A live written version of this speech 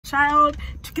child.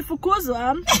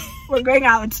 Tukifukuzwa, we're going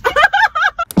out.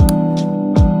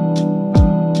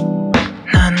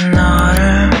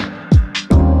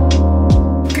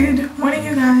 Good morning,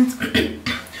 you guys.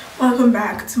 Welcome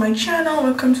back to my channel.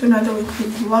 Welcome to another weekly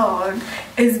vlog.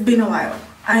 It's been a while,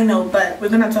 I know, but we're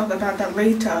gonna talk about that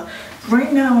later.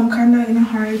 Right now I'm kind of in a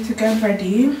hurry to get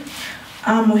ready.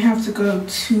 We have to go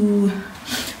to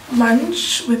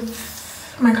lunch with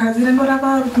my cousin and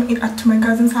whatever. We can eat at my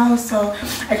cousin's house, so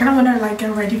I kind of want to like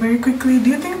get ready very quickly. Do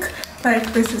you think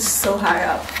like this is so high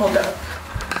up? Hold up,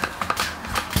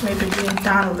 maybe bring it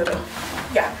down a little.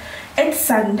 Yeah, it's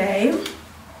Sunday.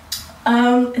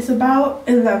 It's about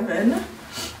 11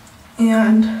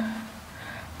 and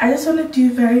I just want to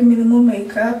do very minimal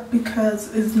makeup because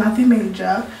it's nothing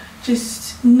major,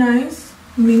 just nice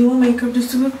minimal makeup just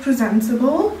to look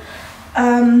presentable.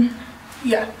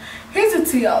 Yeah, here's the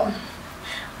deal.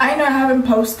 I know I haven't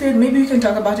posted, maybe we can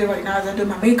talk about it right now as I do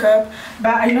my makeup,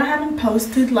 but I know I haven't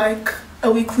posted like a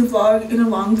weekly vlog in a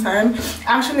long time.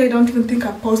 Actually, I don't even think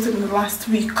I've posted in the last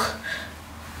week.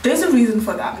 There's a reason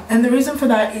for that, and the reason for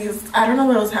that is I don't know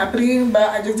what was happening, but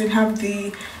I just didn't have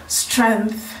the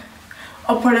strength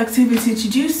or productivity to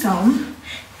do so.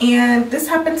 And this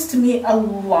happens to me a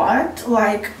lot.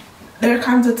 Like, there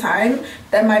comes a time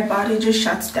that my body just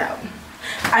shuts down.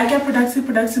 I get productive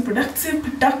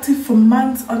for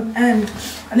months on end,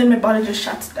 and then my body just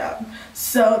shuts down.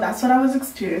 So that's what I was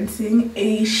experiencing,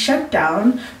 a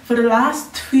shutdown for the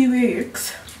last 3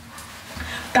 weeks.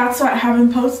 That's why I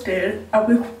haven't posted a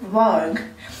weekly vlog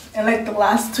in like the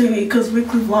last 3 weeks, because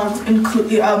weekly vlogs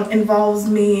involves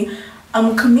me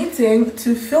committing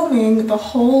to filming the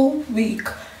whole week,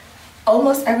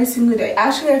 almost every single day.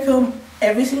 Actually, I film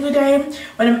every single day.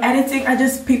 When I'm editing, I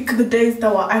just pick the days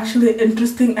that were actually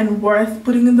interesting and worth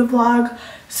putting in the vlog.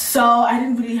 So I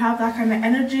didn't really have that kind of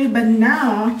energy, but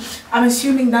now I'm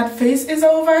assuming that phase is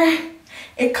over.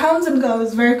 It comes and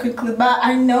goes very quickly, but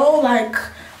I know like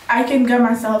I can get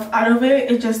myself out of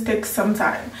it. It just takes some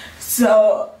time.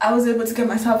 So I was able to get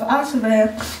myself out of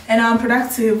it, and I'm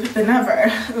productive than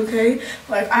ever. Okay,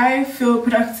 like I feel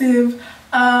productive.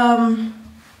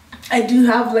 I do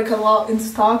have like a lot in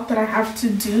stock that I have to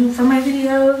do for my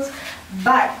videos,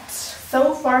 but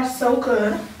so far so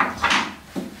good.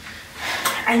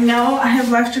 I know I have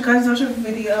left you guys out of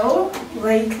video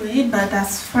lately, but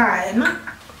that's fine.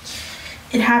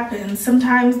 It happens.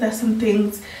 Sometimes there's some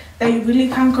things that you really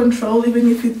can't control, even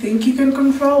if you think you can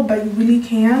control, but you really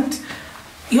can't.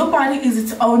 Your body is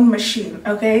its own machine,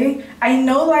 okay? I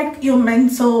know like your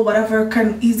mental whatever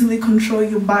can easily control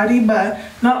your body, but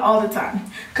not all the time.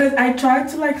 Because I tried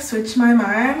to like switch my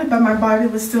mind, but my body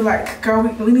was still like, girl,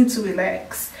 we need to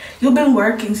relax. You've been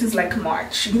working since like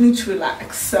March. You need to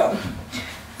relax. So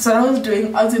that's what I was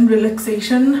doing. I was in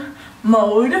relaxation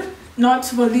mode, not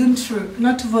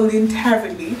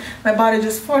voluntarily. My body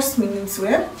just forced me into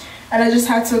it, and I just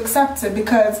had to accept it,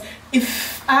 because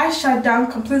if I shut down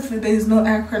completely, there is no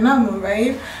ERRANDS,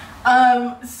 right?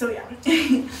 So yeah,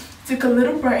 took a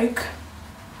little break.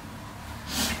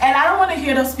 And I don't want to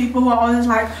hear those people who are always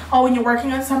like, oh, when you're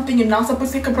working on something, you're not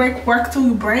supposed to take a break, work till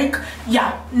you break.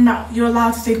 Yeah, no, you're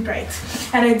allowed to take breaks.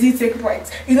 And I do take breaks.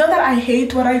 You know that I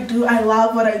hate what I do, I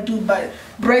love what I do, but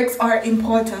breaks are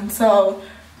important. So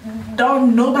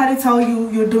don't nobody tell you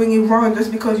you're doing it wrong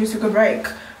just because you took a break.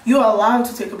 You're allowed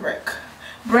to take a break.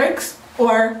 Breaks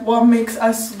are what makes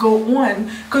us go on.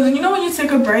 Because you know when you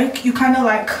take a break, you kind of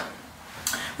like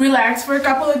relax for a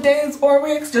couple of days or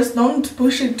weeks. Just don't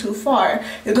push it too far.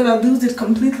 You're gonna lose it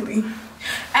completely.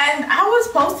 And I was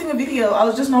posting a video. I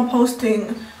was just not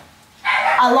posting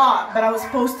a lot, but I was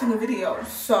posting a video.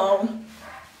 So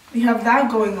we have that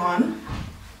going on.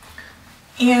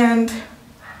 And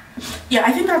yeah,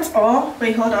 I think that's all.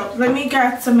 Wait, hold up. Let me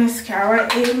get some mascara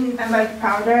in and like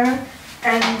powder.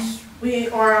 And we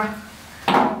are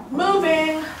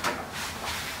moving.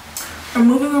 We're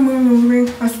moving.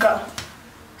 Let's go.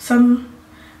 Some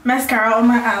mascara on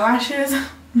my eyelashes.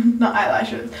 Not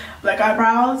eyelashes, like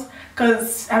eyebrows.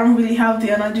 Because I don't really have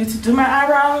the energy to do my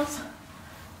eyebrows.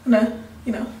 I'm gonna,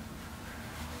 you know,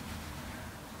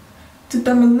 do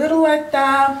them a little like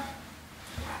that.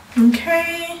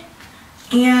 Okay.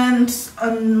 And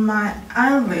on my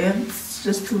eyelids,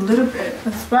 just a little bit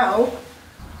as well.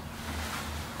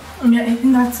 Yeah, I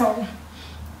think that's all.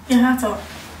 Yeah, that's all.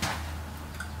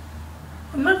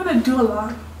 I'm not gonna do a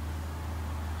lot.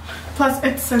 Plus,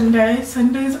 it's Sunday.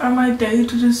 Sundays are my day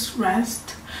to just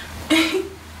rest. Yeah,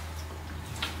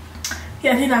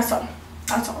 I think that's all.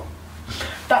 That's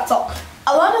all.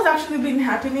 A lot has actually been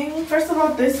happening. First of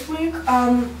all, this week,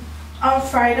 on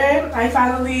Friday, I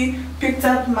finally picked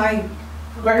up my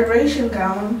graduation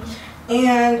gown,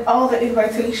 and all the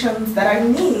invitations that I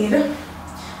need.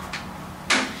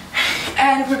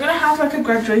 And we're gonna have like a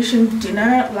graduation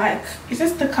dinner, like, is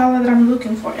this the color that I'm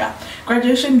looking for? Yeah,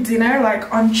 graduation dinner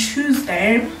like on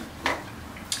Tuesday,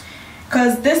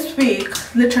 because this week,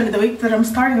 literally the week that I'm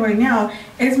starting right now,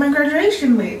 is my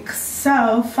graduation week.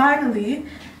 So finally,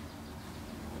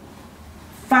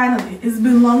 it's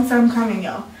been a long time coming,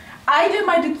 y'all. I did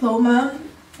my diploma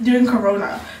during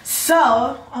Corona,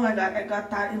 so oh my god, I got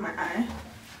that in my eye.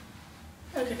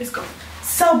 Okay, let's go.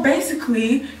 So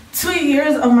basically 2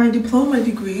 years of my diploma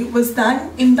degree was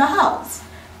done in the house.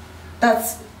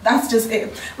 That's just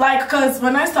it. Like, because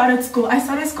when I started school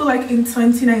like in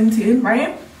 2019,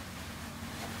 right?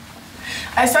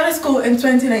 I started school in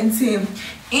 2019,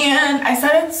 and I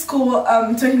started school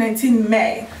 2019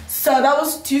 May. So that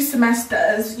was 2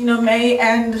 semesters, you know, May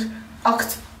and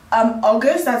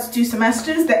August. That's 2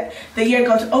 semesters that the year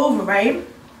got over, right?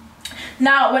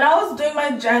 Now, when I was doing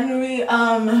my January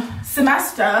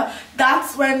semester,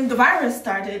 that's when the virus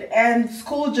started and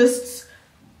school just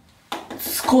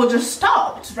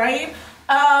stopped, right?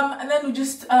 And then we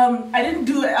just I didn't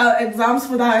do exams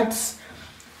for that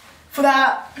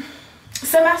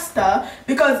semester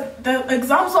because the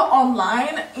exams were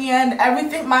online, and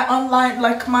everything, my online,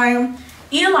 like my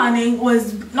e-learning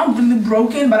was not really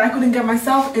broken, but I couldn't get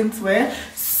myself into it.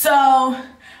 So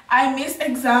I missed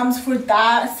exams for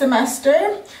that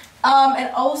semester, and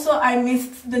also I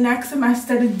missed the next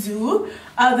semester to do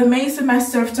the May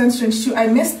semester of 2022. I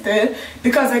missed it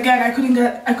because again I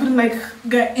couldn't like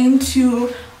get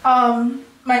into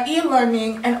my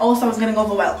e-learning, and also I was getting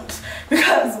overwhelmed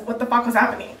because what the fuck was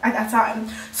happening at that time.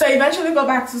 So I eventually go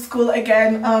back to school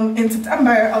again in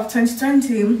September of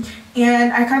 2020,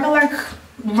 and I kind of like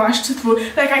rushed through.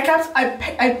 Like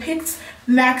I picked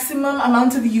maximum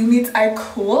amount of units I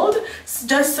could,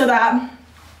 just so that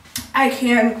I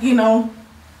can, you know,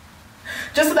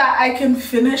 just so that I can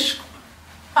finish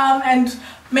and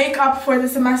make up for the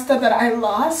semester that I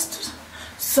lost.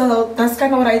 So that's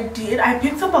kind of what I did. I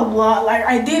picked up a lot. Like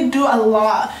I did do a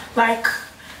lot. Like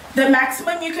the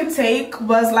maximum you can take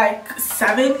was like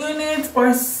 7 units or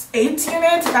 8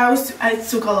 units. I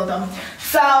took all of them.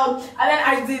 So, and then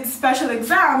I did special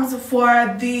exams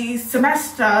for the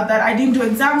semester that I didn't do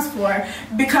exams for,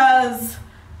 because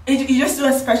you just do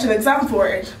a special exam for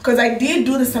it. Because I did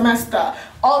do the semester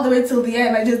all the way till the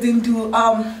end. I just didn't do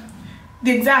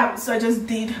the exam, so I just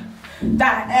did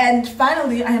that. And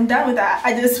finally, I am done with that.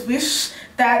 I just wish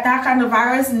that that kind of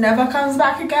virus never comes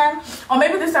back again. Or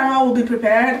maybe this time I will be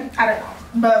prepared. I don't know.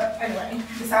 But anyway,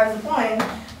 besides the point,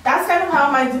 that's kind of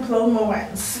how my diploma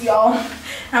went, y'all.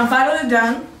 I'm finally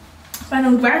done,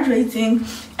 finally graduating,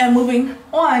 and moving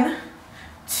on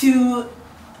to,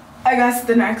 I guess,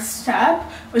 the next step,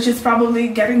 which is probably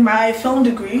getting my film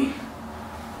degree.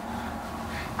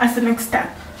 That's the next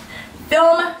step.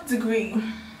 Film degree.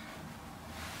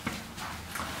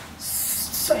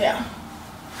 So yeah,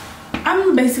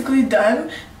 I'm basically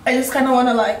done. I just kind of want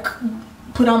to like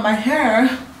put on my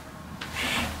hair,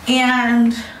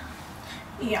 and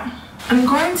yeah, I'm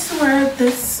going to wear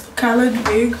this colored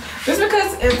wig just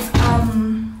because it's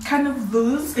kind of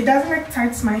loose. It doesn't like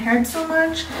tighten my head so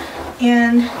much,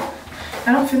 and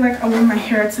I don't feel like I want my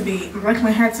hair to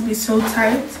be so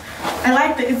tight. I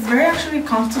like that it's very actually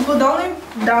comfortable. The only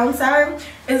downside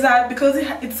is that because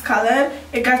it's colored,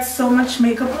 it got so much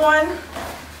makeup on.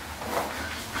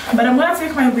 But I'm gonna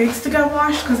take my wigs to get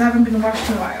washed because I haven't been washed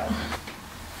in a while.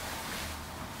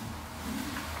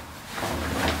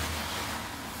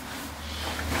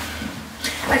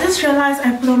 I just realized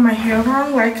I put on my hair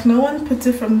wrong. Like, no one puts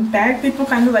it from the back. People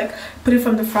kind of like put it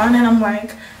from the front, and I'm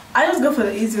like, I just go for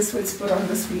the easiest way to put on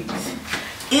this wig.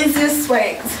 Easiest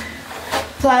way.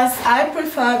 Plus, I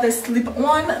prefer the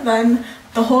slip-on than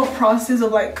the whole process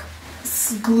of like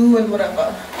glue and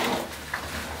whatever.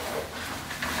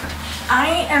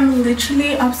 I am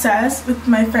literally obsessed with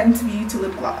my Fenty Beauty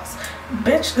lip gloss.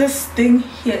 Bitch, this thing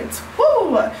hits.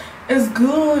 Woo! It's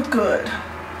good.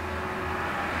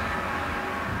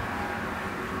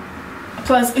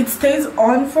 Plus, it stays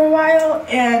on for a while,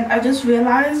 and I just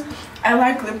realized I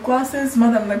like lip glosses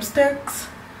more than lipsticks.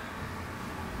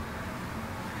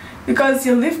 Because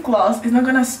your lip gloss is not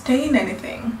gonna stain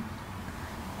anything.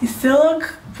 You still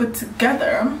look put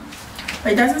together,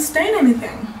 but it doesn't stain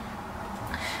anything.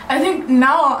 I think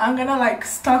now I'm gonna like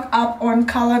stock up on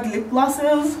colored lip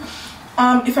glosses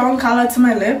if I want color to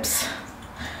my lips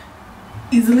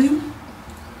easily.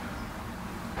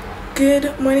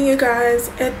 Good morning, you guys.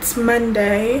 It's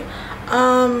Monday.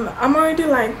 I'm already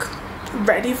like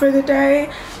ready for the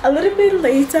day. A little bit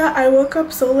later. I woke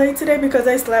up so late today because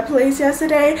I slept late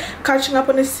yesterday catching up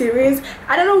on a series.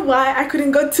 I don't know why I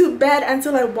couldn't go to bed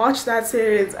until I watched that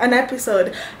series, an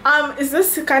episode. It's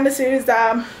this kind of series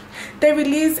that they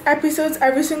release episodes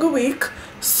every single week,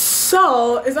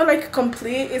 so it's not like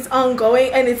complete, it's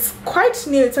ongoing, and it's quite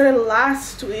new. It started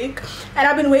last week, and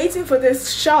I've been waiting for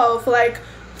this show for like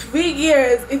 3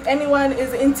 years. If anyone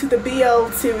is into the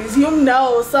BL series, you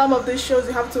know some of these shows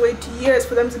you have to wait years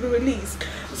for them to be released.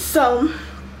 So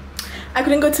I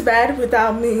couldn't go to bed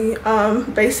without me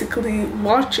basically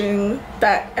watching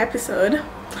that episode,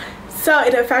 so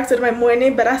it affected my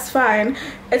morning, but that's fine.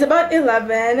 It's about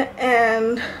 11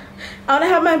 and I want to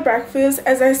have my breakfast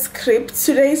as I script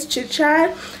today's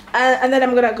chit-chat, and then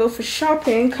I'm gonna go for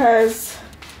shopping because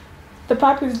the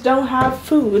puppies don't have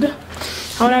food.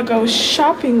 I want to go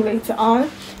shopping later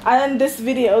on, and then this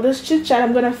video, this chit-chat,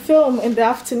 I'm gonna film in the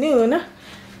afternoon,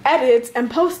 edit and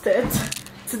post it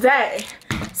today.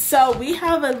 So we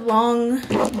have a long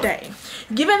day.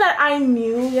 Given that I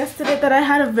knew yesterday that I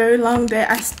had a very long day,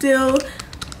 I still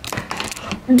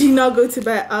did not go to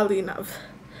bed early enough.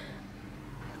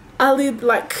 Early,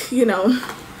 like, you know,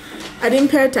 I didn't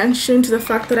pay attention to the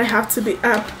fact that I have to be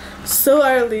up so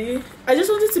early. I just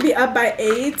wanted to be up by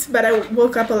 8, but I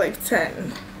woke up at like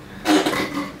 10.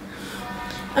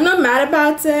 I'm not mad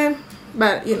about it,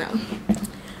 but you know,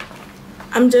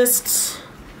 I'm just,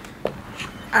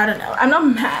 I don't know, I'm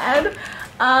not mad,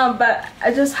 but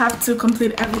I just have to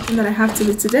complete everything that I have to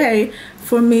do today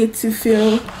for me to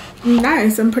feel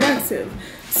nice and productive.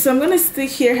 So I'm gonna stay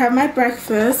here, have my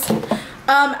breakfast.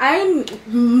 I'm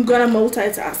gonna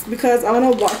multitask because I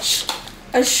want to watch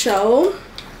a show,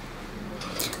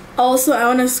 also I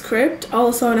want to script,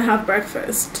 also I want to have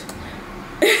breakfast.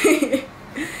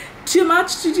 Too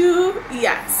much to do?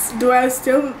 Yes.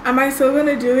 Am I still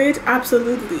gonna do it?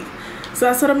 Absolutely. So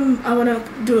that's what I want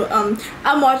to do.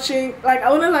 I'm watching, like, I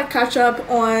want to like catch up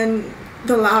on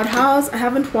The Loud House. I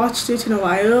haven't watched it in a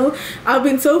while. I've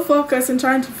been so focused on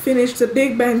trying to finish The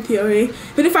Big Bang Theory,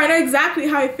 but if I know exactly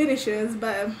how it finishes,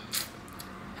 but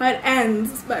how it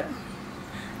ends, but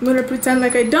I'm gonna pretend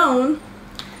like I don't,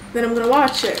 then I'm gonna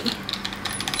watch it.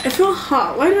 I feel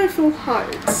hot. Why do I feel hot?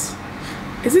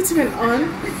 Is it even on?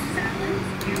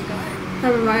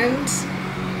 Never mind.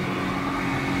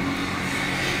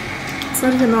 It's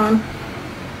not even on.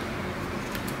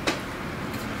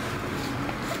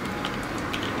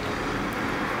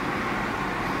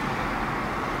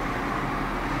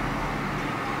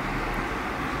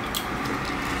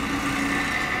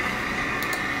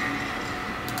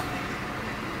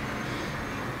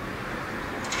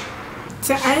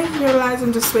 So I realize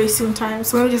I'm just wasting time,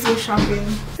 so let me just go shopping.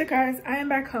 So guys, I am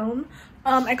back home.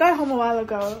 I got home a while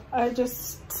ago. I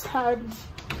just had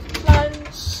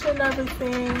lunch and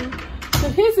everything. So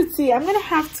here's the tea. I'm gonna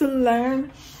have to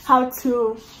learn how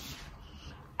to,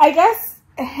 I guess,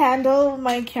 handle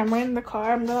my camera in the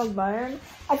car. I'm gonna learn.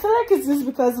 I feel like it's just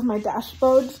because of my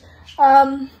dashboard.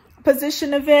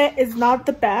 Position of it is not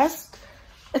the best.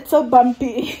 It's so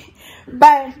bumpy.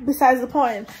 But besides the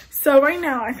point. So right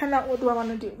now, what do I want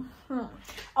to do?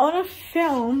 I want to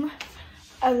film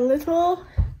a little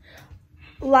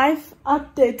life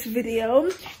update video,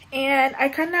 and I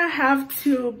kind of have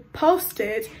to post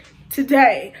it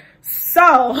today.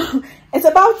 So it's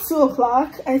about 2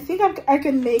 o'clock. I think I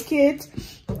can make it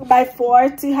by 4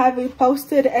 to have it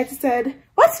posted, edited,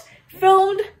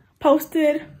 filmed,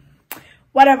 posted,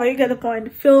 whatever, you get the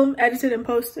point. Filmed, edited, and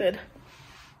posted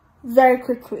very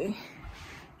quickly.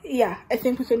 Yeah, I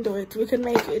think we can do it. We can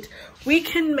make it. We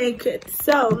can make it.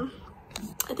 So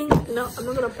I think, no, I'm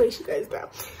not gonna place you guys down.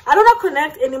 I don't want to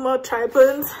connect any more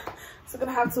tripods, so I'm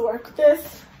gonna have to work with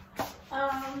this.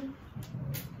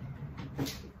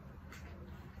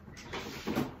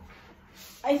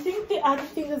 I think the other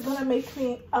thing that's gonna make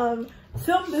me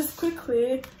film this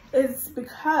quickly is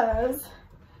because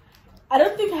I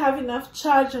don't think I have enough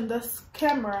charge on this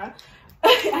camera. I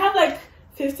have like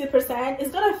 50%.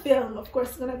 It's gonna film, of course,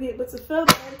 it's gonna be able to film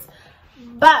it,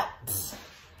 but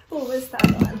oh, where's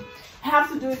that one? I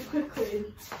have to do it quickly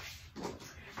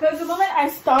because the moment I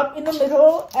stop in the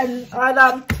middle and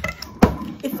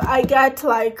if I get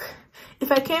like,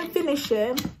 if I can't finish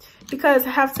it because I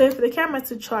have to wait for the camera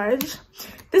to charge.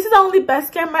 This is the only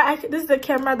best camera. This is the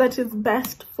camera that is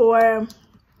best for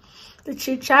the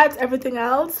chit-chat. Everything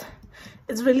else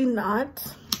is really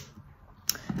not.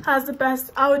 Has the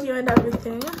best audio and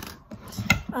everything.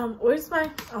 Where's my,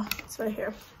 oh, it's right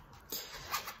here.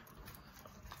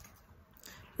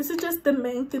 This is just the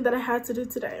main thing that I had to do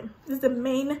today. This is the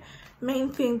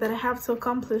main thing that I have to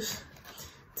accomplish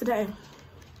today.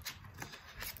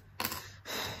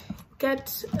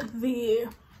 get the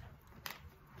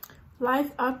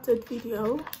live update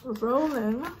video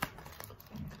rolling.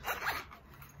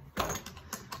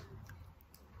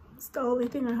 It's the only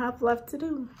thing I have left to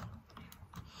do.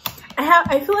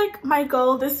 I feel like my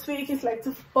goal this week is like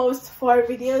to post 4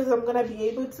 videos. I'm gonna be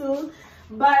able to,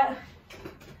 but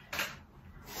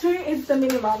 3 is the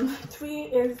minimum. 3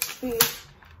 is the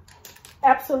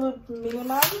absolute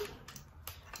minimum.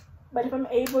 But if I'm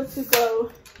able to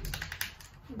go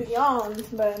beyond,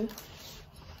 then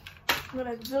I'm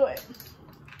gonna do it.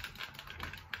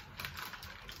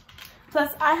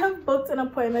 Plus, I have booked an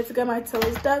appointment to get my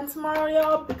toes done tomorrow,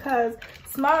 y'all, because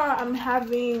tomorrow I'm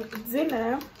having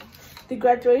dinner, the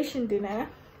graduation dinner,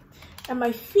 and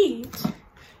my feet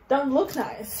don't look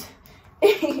nice.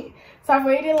 So I've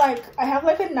already I have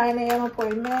like a 9 a.m.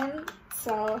 appointment,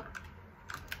 so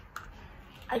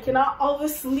I cannot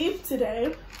oversleep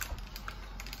today.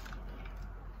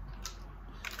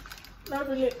 Not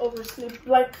really oversleep,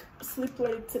 sleep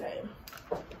late today.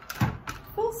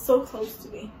 Feels so close to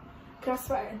me. That's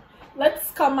fine.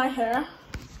 Let's comb my hair.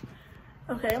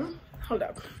 Okay, hold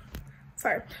up.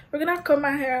 Sorry. We're gonna comb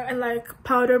my hair and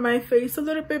powder my face a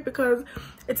little bit because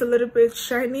it's a little bit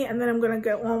shiny, and then I'm gonna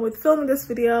get on with filming this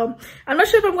video. I'm not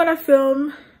sure if I'm gonna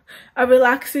film a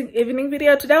relaxing evening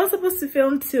video. Today I was supposed to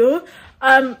film 2.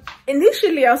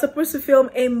 Initially I was supposed to film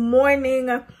a morning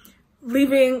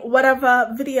leaving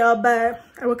whatever video, but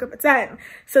I woke up at 10,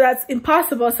 so that's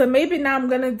impossible. So maybe now I'm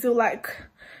gonna do I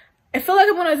feel like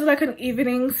I'm gonna do an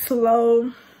evening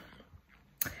slow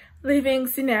leaving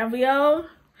scenario.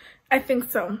 I think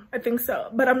so,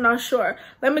 but I'm not sure.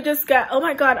 Let me just get, oh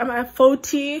my god, I'm at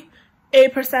 48%.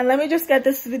 Let me just get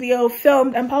this video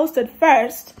filmed and posted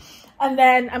first, and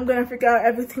then I'm gonna figure out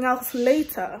everything else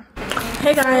later.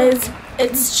 Hey guys,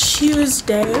 it's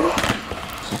Tuesday.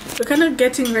 We're kind of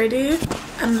getting ready.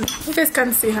 You guys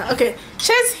can't see her. Okay,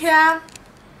 she's here.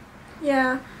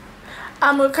 Yeah.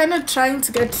 We're kind of trying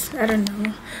to get, I don't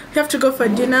know. We have to go for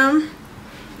dinner.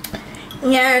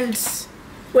 And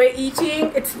we're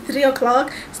eating. It's 3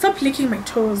 o'clock. Stop licking my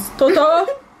toes. Toto.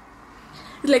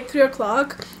 It's 3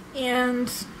 o'clock.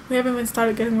 And we haven't even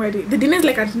started getting ready. The dinner is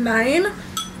at 9.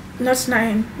 Not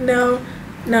 9. No.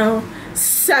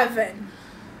 7.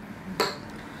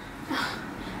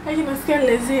 I can get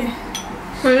lazy.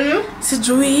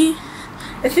 Sijui.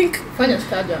 I think. Find your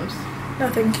stadiums. No,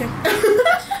 thank you.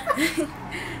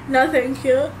 No, thank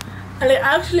you.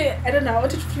 Actually, I don't know. I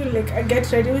wanted to feel I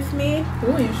get ready with me.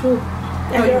 Oh, you should.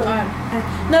 Oh, you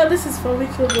are. No, this is for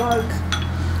weekly vlog.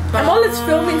 I'm always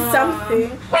filming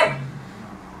something.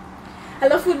 I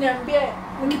love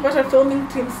when you put a filming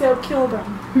team, say I'll kill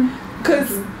them.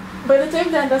 Because by the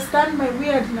time they understand my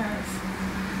weirdness.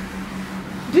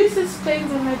 This is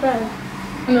stains on my bed.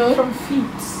 No. From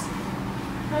feet.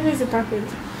 How is it happened?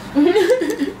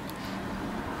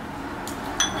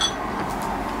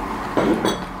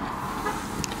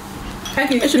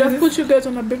 I should have put you guys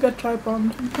on a bigger tripod.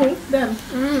 Who? Them.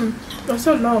 That's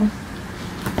so long.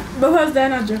 But where's the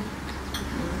energy?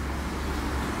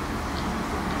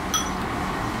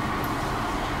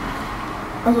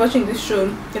 I was watching this show.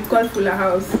 It's called Fuller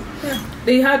House. Yeah.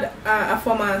 They had a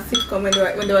former sitcom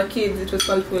when they were kids. It was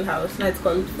called Full House. Now it's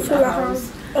called Fuller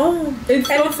House. Oh, it's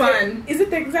so fun. Is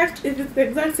it the exact? If it's the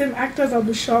exact same actors, I'll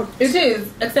be shocked. It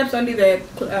is, except only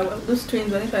those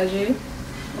twins.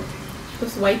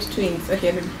 Those white twins. Okay,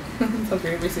 it sounds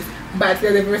very racist, but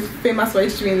they're the very famous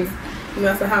white twins. You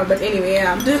know how. But anyway,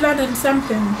 yeah. Dylan and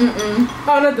something.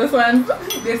 Oh, not this one.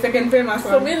 The second famous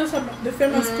one. For me, those are the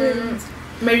famous twins.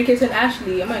 Mary Kate and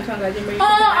Ashley. I'm not talking about Mary Kate and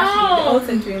Ashley, the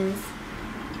Olsen twins.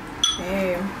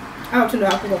 Damn. I have to know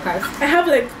how to work out. I have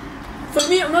for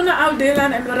me, I'm not out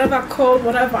Dylan and whatever called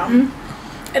whatever. And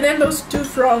then those 2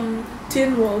 from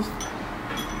Teen Wolf.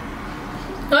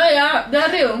 Oh yeah, they're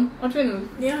real. What twins?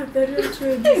 Yeah, they're real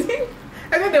twins.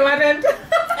 I thought they weren't.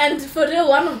 And for real,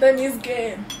 one of them is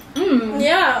gay.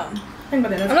 Yeah. I'm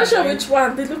not sure which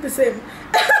one. They look the same.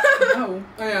 Oh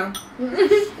yeah.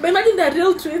 But imagine they're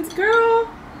real twins, girl.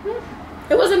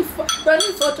 It wasn't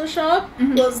Photoshop.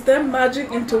 Was them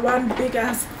merging into one big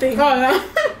ass thing. Oh yeah.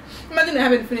 Imagine I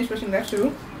haven't finished watching that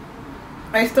show.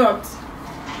 I stopped.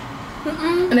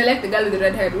 And I like the girl with the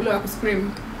red hair. We look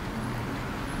scream.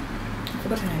 I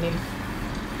forgot her name.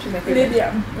 She's my favorite.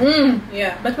 Lydia.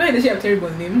 Yeah. But why does she have a terrible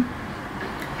name?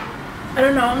 I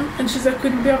don't know. And she's a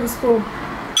queen bee of the school.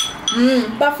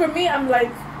 But for me, I'm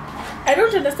I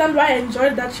don't understand why I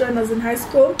enjoyed that show when I was in high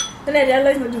school. Then I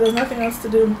realized that there was nothing else to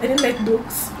do. I didn't like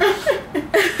books.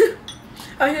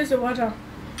 Oh, here's the water.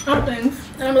 Oh, thanks.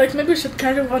 And I'm maybe we should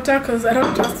carry water because I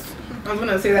don't trust. I was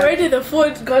gonna say that. Already the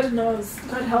food, God knows.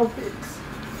 God help it.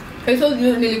 I told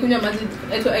you nilikunywa maji.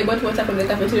 I bought water from the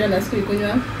cafeteria and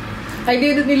sikunywa. I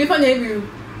did nilifanya hivi.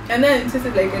 And then it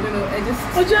tasted like, I don't know, I just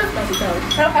spat it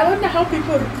out. I wonder how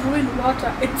people ruin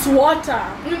water. It's water.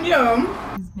 Yeah.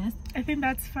 I think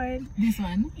that's fine. This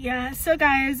one? Yeah, so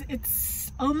guys,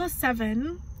 it's almost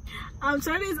 7.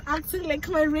 Sorry, it's acting like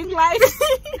my ring light.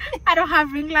 I don't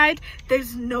have ring light.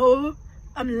 There's no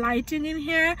lighting in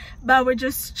here, but we're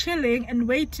just chilling and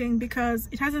waiting because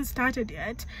it hasn't started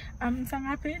yet. So I'm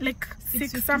happy, like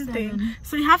 6 something.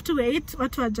 So you have to wait.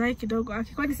 Watu wajai kidogo.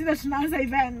 Akikuwa sina tunaanza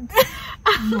event.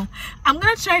 No. I'm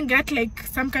gonna try and get like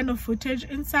some kind of footage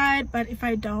inside, but if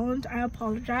I don't, I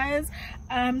apologize.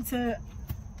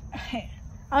 Hey,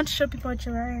 I want to show people what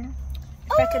you're wearing.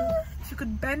 If you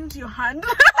could bend your hand.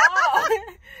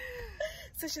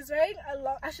 So she's wearing a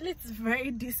long, actually it's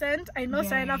very decent. I know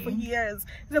Serena for years.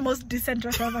 It's the most decent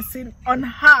dress I've ever seen on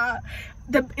her.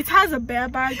 It has a bear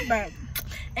bag, but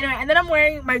anyway. And then I'm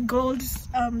wearing my gold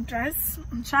dress.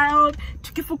 Child,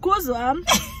 tukifukuzwa,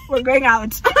 we're going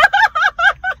out.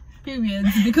 Period.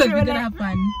 Because we're gonna have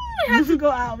fun. We have to go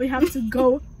out. We have to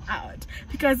go out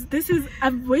because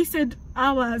I've wasted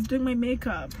hours doing my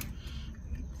makeup.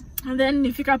 And then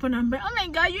if you come up and I'm like, oh my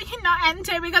god, you cannot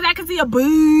enter because I can see your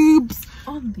boobs.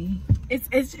 Only. It's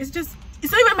not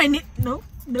even my no.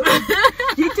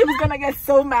 YouTube is gonna get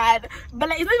so mad. But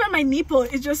like, it's not even my nipple,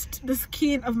 it's just the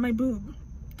skin of my boob.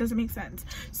 Doesn't make sense.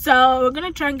 So we're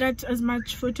gonna try and get as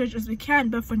much footage as we can,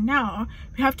 but for now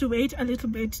we have to wait a little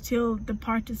bit till the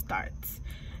party starts.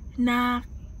 Na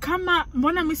kama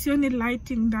mbona misioni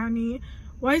lighting Danny?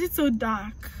 Why is it so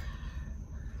dark?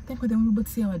 I think we're about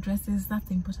to see our dresses. That's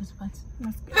the important part.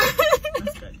 That's good.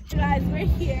 That's good. Guys, we're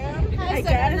here. Hi, I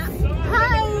guess.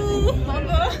 Hi.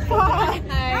 Hi.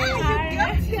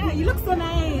 Hi. Hi. You look so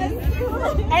nice.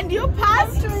 And you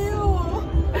passed through.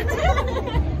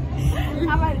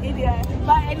 I'm an idiot.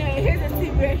 But anyway, here's the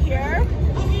thing. We're here.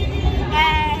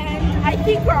 And I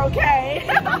think we're okay.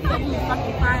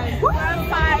 We're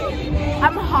fine.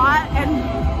 I'm hot and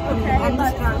okay. I'm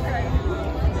but okay.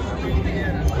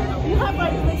 You have my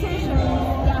invitation.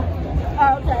 Yeah.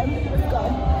 Oh, okay. Let's go.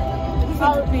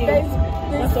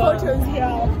 There's photos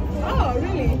here. Oh,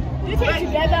 really? Do you take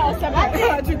together or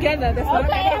separate? Together. That's why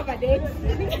Okay. I have a date.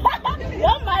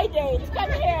 You're my date.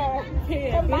 Come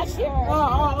here. Come back here.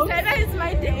 Oh. Sarah is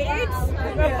my date.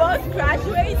 We're both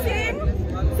graduating,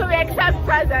 so we accept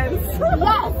presents.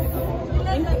 Yes.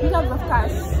 In terms of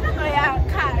cash. Oh yeah,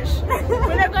 cash.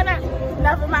 We're not gonna.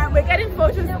 Never mind. We're getting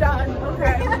photos done.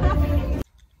 Okay.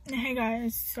 Hey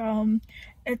guys, so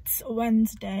it's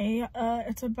Wednesday.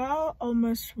 It's about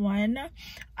almost 1.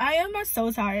 I am so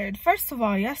tired. First of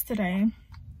all, yesterday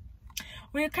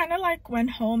we kind of like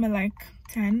went home at like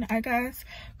 10, I guess,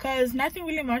 because nothing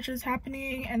really much was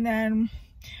happening, and then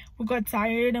we got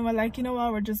tired and we're like, you know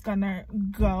what, we're just gonna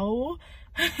go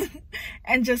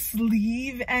and just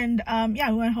leave. And yeah,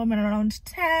 we went home at around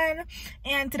 10,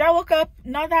 and today I woke up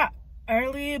not that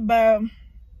early, but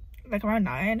like around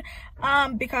 9,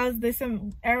 because there's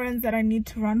some errands that I need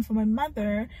to run for my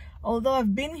mother. Although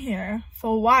I've been here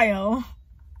for a while,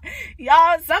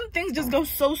 yeah, some things just go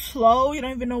so slow, you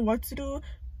don't even know what to do.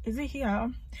 Is it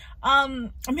here?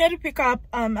 I'm here to pick up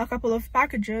a couple of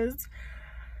packages.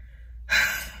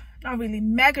 Not really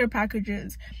mega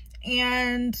packages,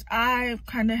 and I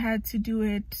kind of had to do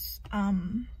it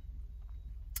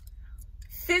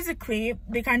physically.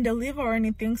 They can't deliver or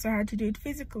anything, so I had to do it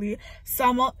physically.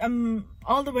 So I'm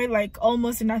all the way like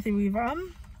almost in Athi River,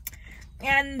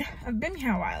 and I've been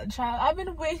here a while, child. I've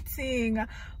been waiting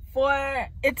for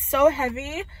it's so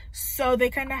heavy, so they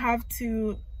kind of have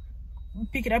to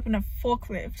pick it up in a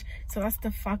forklift. So that's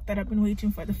the fact that I've been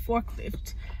waiting for the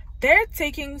forklift. They're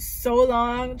taking so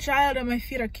long, child, and my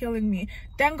feet are killing me.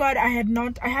 Thank God I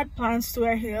had plans to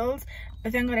wear heels,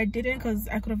 but thank God I didn't, because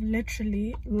I could have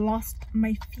literally lost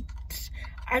my feet.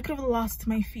 I could have lost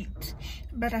my feet,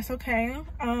 but that's okay.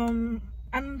 I'm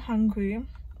hungry.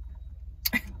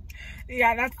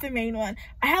 Yeah, that's the main one.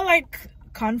 I had like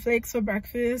cornflakes for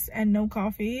breakfast and no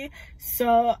coffee,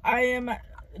 so I am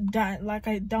done. Like,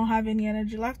 I don't have any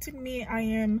energy left in me. I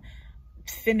am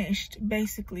finished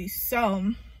basically.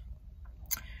 So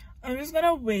I'm just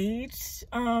gonna wait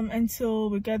until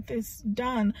we get this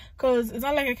done, because it's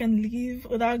not like I can leave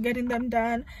without getting them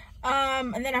done.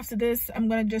 And then after this I'm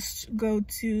gonna just go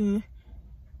to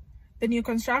the new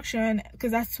construction,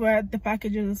 because that's where the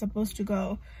packages are supposed to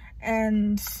go.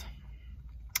 And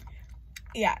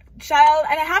yeah, child,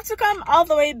 and I have to come all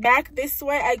the way back this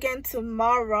way again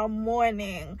tomorrow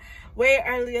morning, way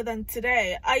earlier than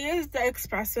today. I used the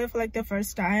expressway for like the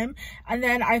first time, and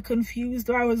then I confused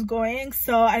where I was going,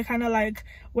 so I kind of like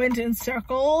went in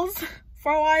circles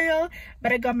for a while,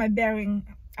 but I got my bearing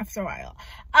after a while.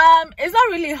 It's not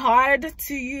really hard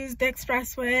to use the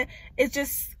expressway,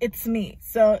 it's me,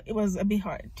 so it was a bit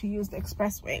hard to use the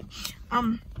expressway.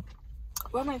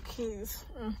 Where are my keys?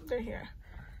 They're here.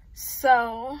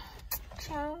 So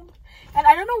and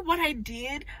I don't know what I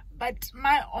did, but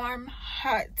my arm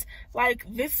hurt, like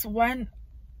this one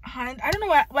hand. I don't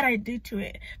know what I did to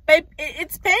it, but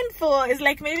it's painful. It's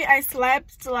like maybe I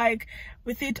slept like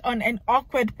with it on an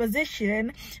awkward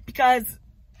position, because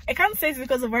I can't say it's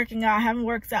because of working out. I haven't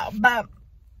worked out, but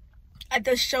at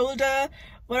the shoulder,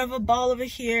 whatever, ball over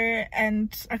here,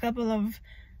 and a couple of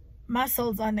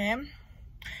muscles on them,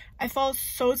 I felt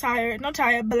so tired, not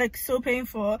tired, but like so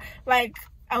painful, like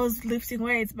I was lifting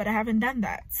weights, but I haven't done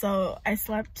that, so I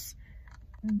slept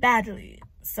badly.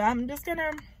 So I'm just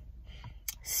gonna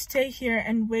stay here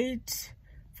and wait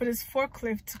for this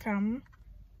forklift to come.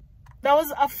 That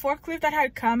was a forklift that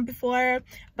had come before,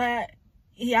 but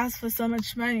he asked for so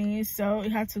much money, so he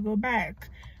had to go back.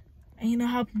 And you know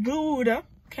how rude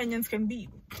Kenyans can be,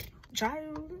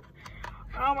 child.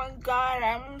 Oh my god,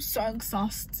 I'm so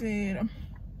exhausted.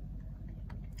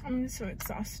 I'm so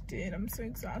exhausted.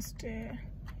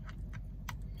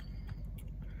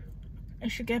 I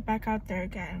should get back out there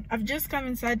again. I've just come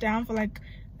and sat down for like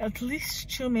at least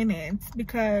 2 minutes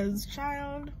because,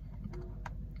 child,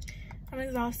 I'm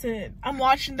exhausted. I'm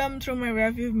watching them through my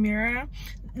rearview mirror.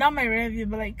 Not my rearview,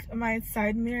 but like my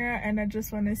side mirror, and I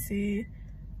just want to see,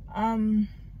 I don't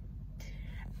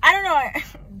know. I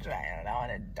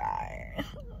want to die.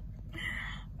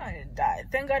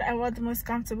 Thank God I wore the most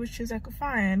comfortable shoes I could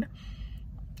find.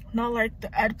 Not like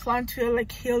I'd planned to wear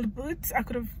like heeled boots. I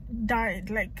could have died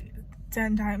like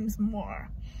 10 times more.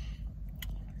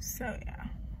 So yeah,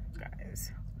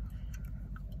 guys,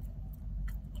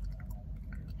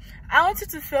 I wanted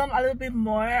to film a little bit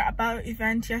more about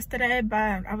event yesterday,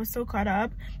 but I was so caught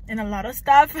up in a lot of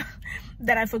stuff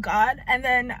that I forgot, and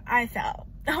then I fell.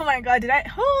 Oh my god, did I?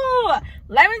 Oh,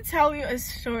 let me tell you a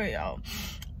story.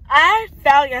 I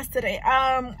fell yesterday.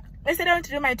 Yesterday I went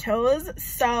to do my toes,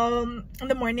 so in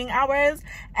the morning hours,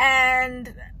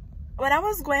 and when I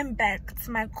was going back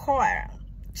to my car,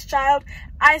 child,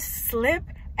 I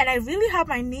slipped and I really hurt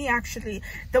my knee. Actually,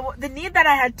 the knee that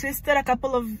I had twisted a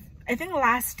couple of, I think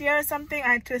last year or something,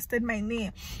 I twisted my knee,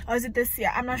 or was it this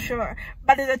year? I'm not sure,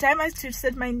 but at the time I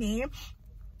twisted my knee,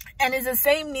 and it's the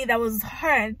same knee that was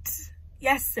hurt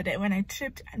yesterday when I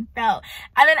tripped and fell.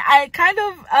 And then I kind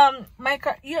of my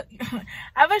car, I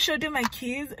ever showed you my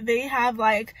keys? They have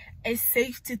like a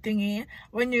safety thingy.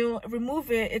 When you remove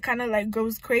it, it kind of like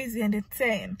goes crazy and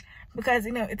insane, because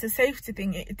you know it's a safety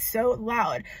thing. It's so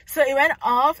loud, so it went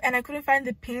off and I couldn't find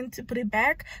the pin to put it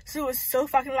back, so it was so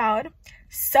fucking loud,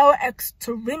 so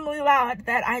extremely loud,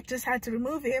 that I just had to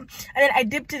remove it. And then I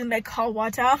dipped it in like hot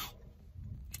water.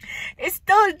 It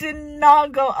still did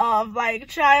not go off. Like,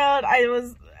 child, I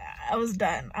was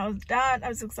done. I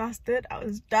was exhausted. I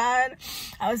was done.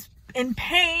 I was in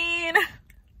pain.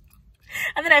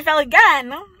 And then I fell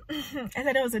again. I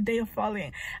said it was a day of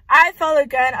falling. I fell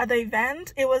again at the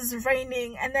event. It was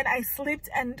raining, and then I slipped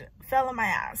and fell on my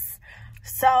ass.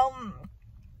 So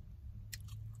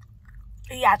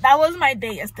yeah, that was my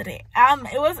day yesterday.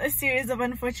 It was a series of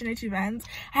unfortunate events.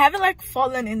 I haven't like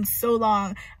fallen in so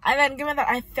long, and then given that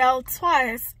I fell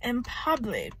twice in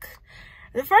public.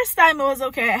 The first time it was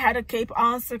okay, I had a cape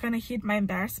on, so kind of hid my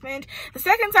embarrassment. The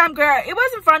second time, girl, it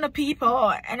was in front of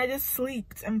people and I just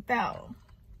slipped and fell.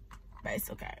 But it's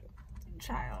okay,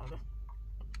 child.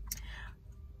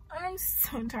 I'm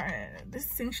so tired. This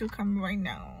thing should come right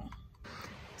now.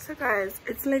 So guys,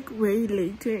 it's like way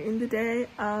later in the day.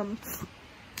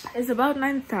 It's about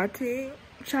 9:30.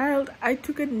 Child, I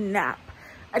took a nap.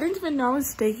 I didn't even know I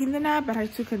was taking the nap, but I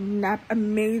took a nap, a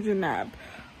major nap,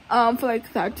 for like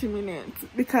 30 minutes,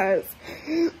 because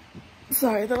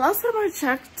sorry, the last time I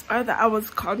checked that I was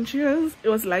conscious, it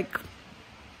was like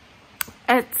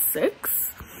at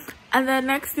 6, and then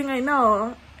next thing I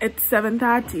know, it's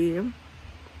 7:30,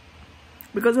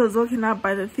 because I was woken up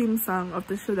by the theme song of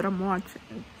the show that I'm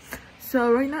watching.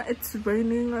 So right now it's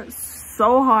raining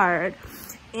so hard,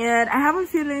 and I have a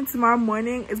feeling tomorrow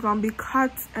morning it's gonna be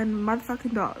cats and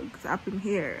motherfucking dogs up in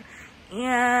here,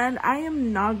 and I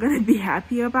am not gonna be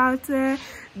happy about it,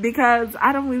 because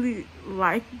I don't really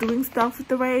like doing stuff with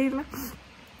the rain,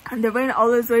 and the rain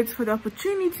always waits for the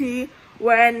opportunity.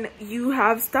 When you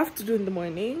have stuff to do in the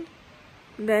morning,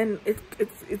 then it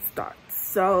starts.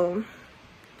 So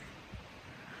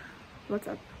what's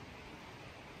up?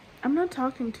 I'm not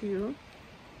talking to you.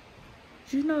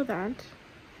 Do you know that?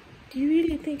 Do you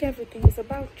really think everything is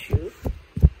about you?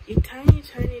 You tiny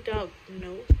dog,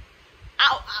 no.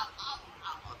 Ow, ow, ow,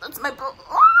 ow. That's my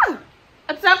oh!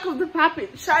 Attack of the puppy.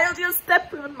 Child, you're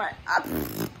stepping on my up.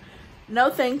 No,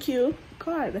 thank you.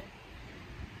 God.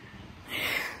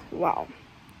 Wow.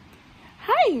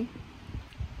 Hi.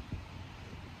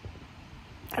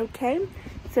 Okay,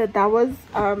 so that was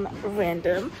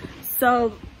random.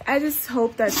 So I just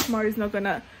hope that tomorrow is not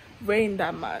gonna rain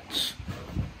that much,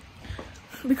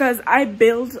 because I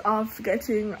bailed off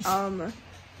getting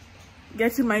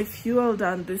my fuel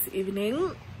done this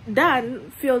evening,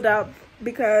 filled up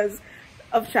because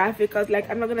of traffic. I was like,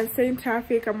 I'm not gonna stay in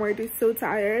traffic, I'm already so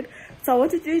tired. So I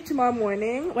want to do it tomorrow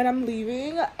morning when I'm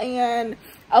leaving, and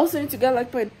I also need to get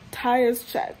like my tires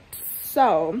checked.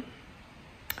 So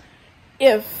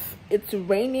if it's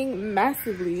raining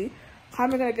massively, how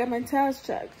am I gonna get my tires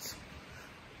checked?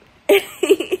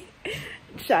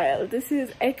 Child, this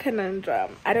is a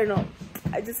conundrum. I don't know.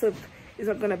 I just hope it's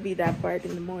not gonna be that bad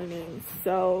in the morning.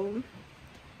 So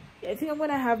yeah, I think I'm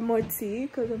gonna have more tea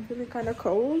because I'm feeling kind of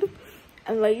cold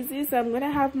and lazy. So I'm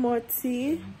gonna have more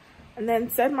tea and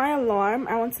then set my alarm.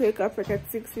 I want to wake up like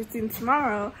at 6:15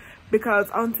 tomorrow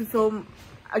because I want to film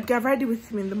get ready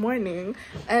with me in the morning,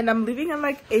 and I'm leaving at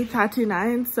like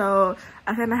 8:39, so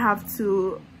I kind of have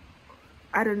to,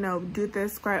 I don't know, do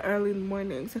this quite early in the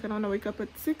morning. So I kind of want to wake up at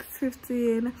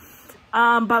 6:15,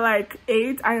 but like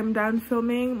 8 I am done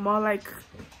filming, more like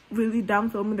really done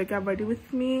filming to get ready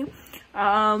with me,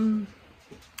 and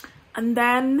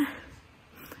then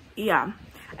yeah,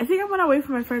 I think I'm gonna wait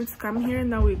for my friends to come here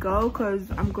and then we go,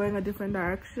 because I'm going a different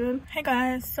direction. Hey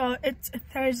guys, so it's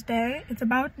Thursday, it's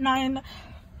about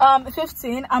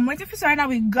 9:15. I'm waiting for Sarah, now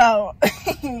we go.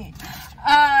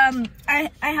 I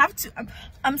have to,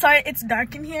 I'm sorry it's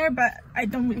dark in here, but I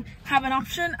don't really have an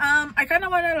option. I kind of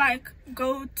want to like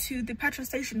go to the petrol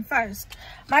station first.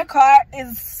 My car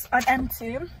is on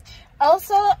empty.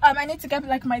 Also, I need to get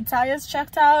like my tires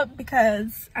checked out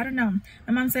because I don't know,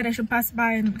 my mom said I should pass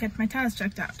by and get my tires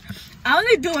checked out. I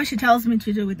only do what she tells me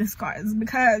to do with these cars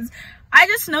because I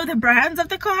just know the brands of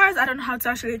the cars. I don't know how to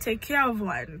actually take care of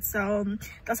one. So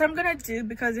that's what I'm gonna do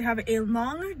because we have a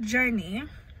long journey.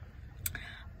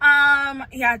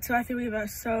 Yeah, to Athi River.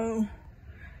 So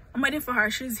I'm waiting for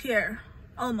her. She's here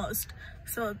almost.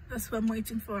 So that's what I'm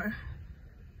waiting for.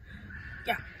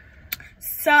 Yeah.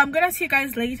 So I'm gonna see you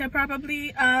guys later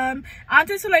probably. I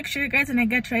wanted to like show you guys when I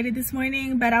get ready this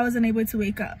morning, but I wasn't able to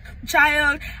wake up.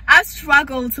 Child, I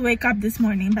struggled to wake up this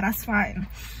morning, but that's fine.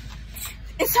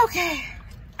 It's okay,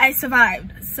 I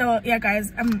survived. So yeah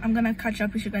guys, I'm gonna catch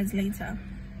up with you guys later.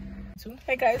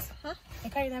 Hey guys, I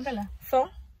carry the umbrella. so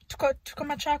to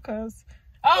my chakras.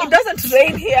 Oh, it doesn't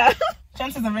rain here.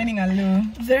 Chances of raining are low.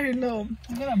 Very low.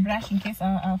 I'm gonna brush in case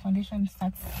our foundation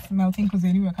starts melting because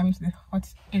we are coming to the hot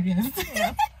areas.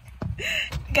 Yeah.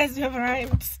 Guys, we have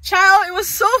arrived. Child, it was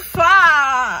so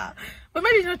far, but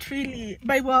maybe not really,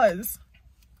 but it was.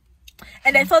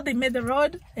 And I thought they made the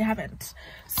road. They haven't.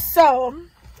 So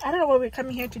I don't know what we're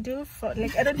coming here to do. For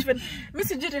like, I don't even.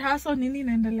 Mr. Judy has on Nini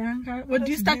and Leanga. When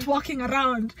do you start walking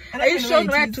around? Are you shown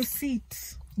where to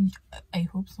sit? I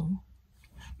hope so.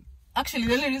 Actually,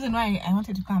 the only reason why I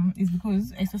wanted to come is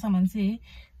because I saw someone say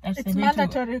that it's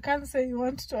mandatory. You can't say you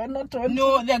want to or not want.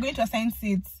 No, they are going to assign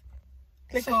seats.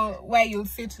 Like, so where you'll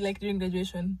sit like during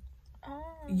graduation. Oh.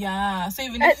 Yeah. So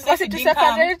even if was it to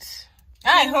separate?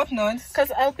 I hope not.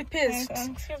 Because I'll be pissed.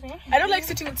 Excuse me. I don't like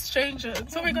sitting with strangers.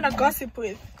 So we're gonna gossip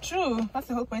with. True. That's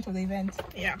the whole point of the event.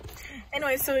 Yeah.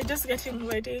 Anyway, so we're just getting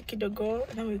ready. Kiddo go.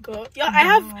 And then we go. Yeah, I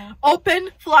have open,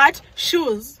 flat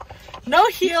shoes. No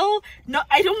heel. No,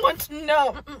 I don't want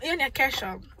no. In a cash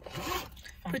shop.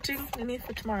 Putting the need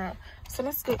for tomorrow. So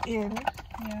let's go in.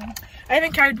 Yeah. I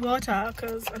even carried water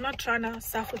because I'm not trying to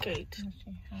suffocate.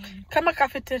 Kama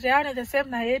cafeteria the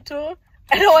same na yetu.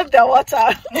 I don't want the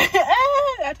water.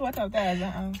 That water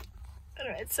there.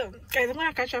 Alright, so guys, I'm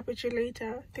gonna catch up with you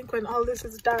later. I think when all this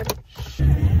is done.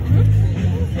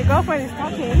 The girlfriend is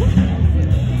talking.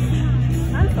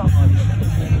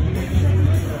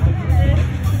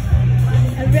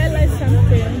 I realized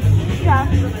something. Yeah.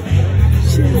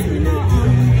 She's, you know,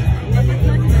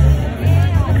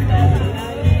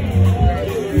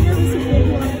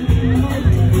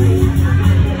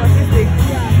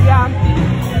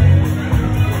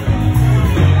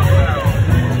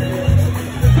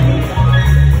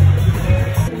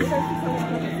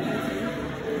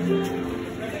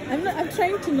 I'm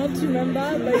trying to not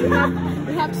remember, but you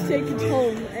have to take it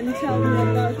home and tell me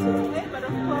about it. But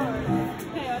of course.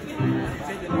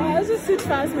 I also sit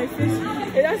fast my fish.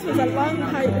 That was a long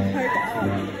hike out.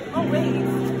 Oh wait.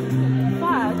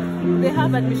 Fuck. They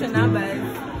have admission numbers.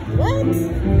 What?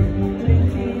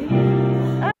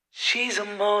 She's a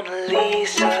Mona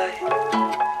Lisa.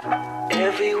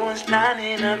 Everyone Everyone's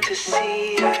lining up to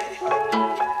see her.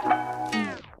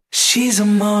 She's a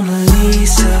Mona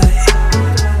Lisa.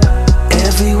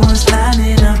 Everyone's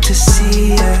lining up to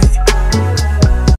see her.